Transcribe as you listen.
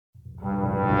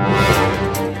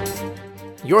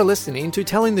You're listening to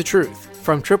Telling the Truth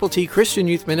from Triple T Christian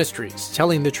Youth Ministries,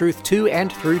 telling the truth to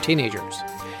and through teenagers.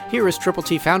 Here is Triple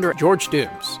T founder George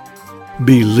Dooms.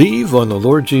 Believe on the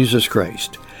Lord Jesus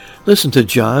Christ. Listen to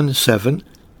John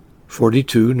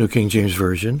 7:42, New King James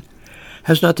Version.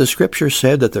 Has not the Scripture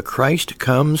said that the Christ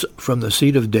comes from the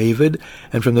seed of David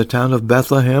and from the town of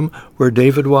Bethlehem where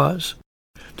David was?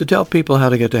 To tell people how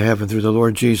to get to heaven through the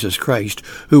Lord Jesus Christ,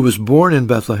 who was born in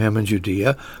Bethlehem in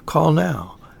Judea, call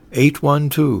now,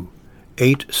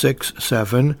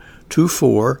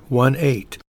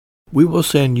 812-867-2418. We will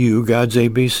send you God's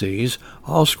ABCs,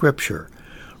 all Scripture,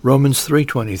 Romans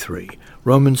 3:23,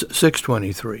 Romans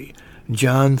 6:23,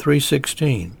 John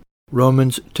 3:16,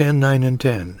 Romans 10:9 and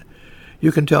 10.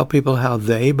 You can tell people how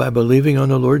they, by believing on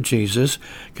the Lord Jesus,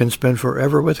 can spend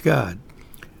forever with God.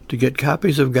 To get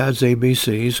copies of God's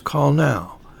ABCs, call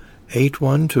now,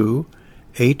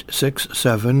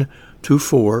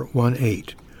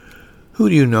 812-867-2418. Who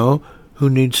do you know who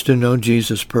needs to know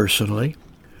Jesus personally?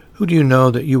 Who do you know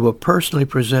that you will personally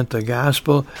present the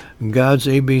gospel and God's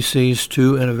ABCs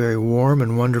to in a very warm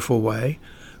and wonderful way?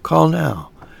 Call now,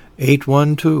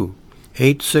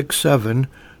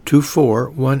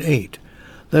 812-867-2418.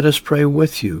 Let us pray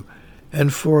with you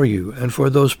and for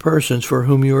those persons for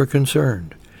whom you are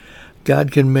concerned.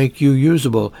 God can make you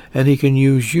usable, and He can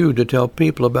use you to tell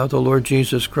people about the Lord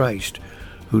Jesus Christ,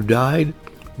 who died,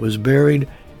 was buried,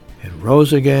 and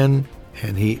rose again,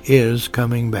 and He is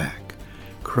coming back.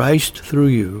 Christ, through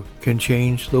you, can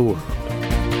change the world.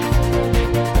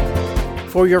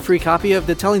 For your free copy of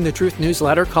the Telling the Truth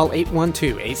newsletter, call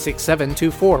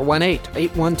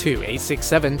 812-867-2418,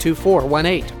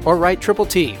 812-867-2418, or write Triple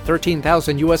T,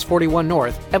 13,000 U.S. 41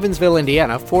 North, Evansville,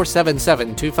 Indiana,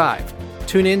 47725.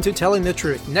 Tune in to Telling the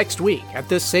Truth next week at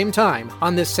this same time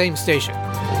on this same station.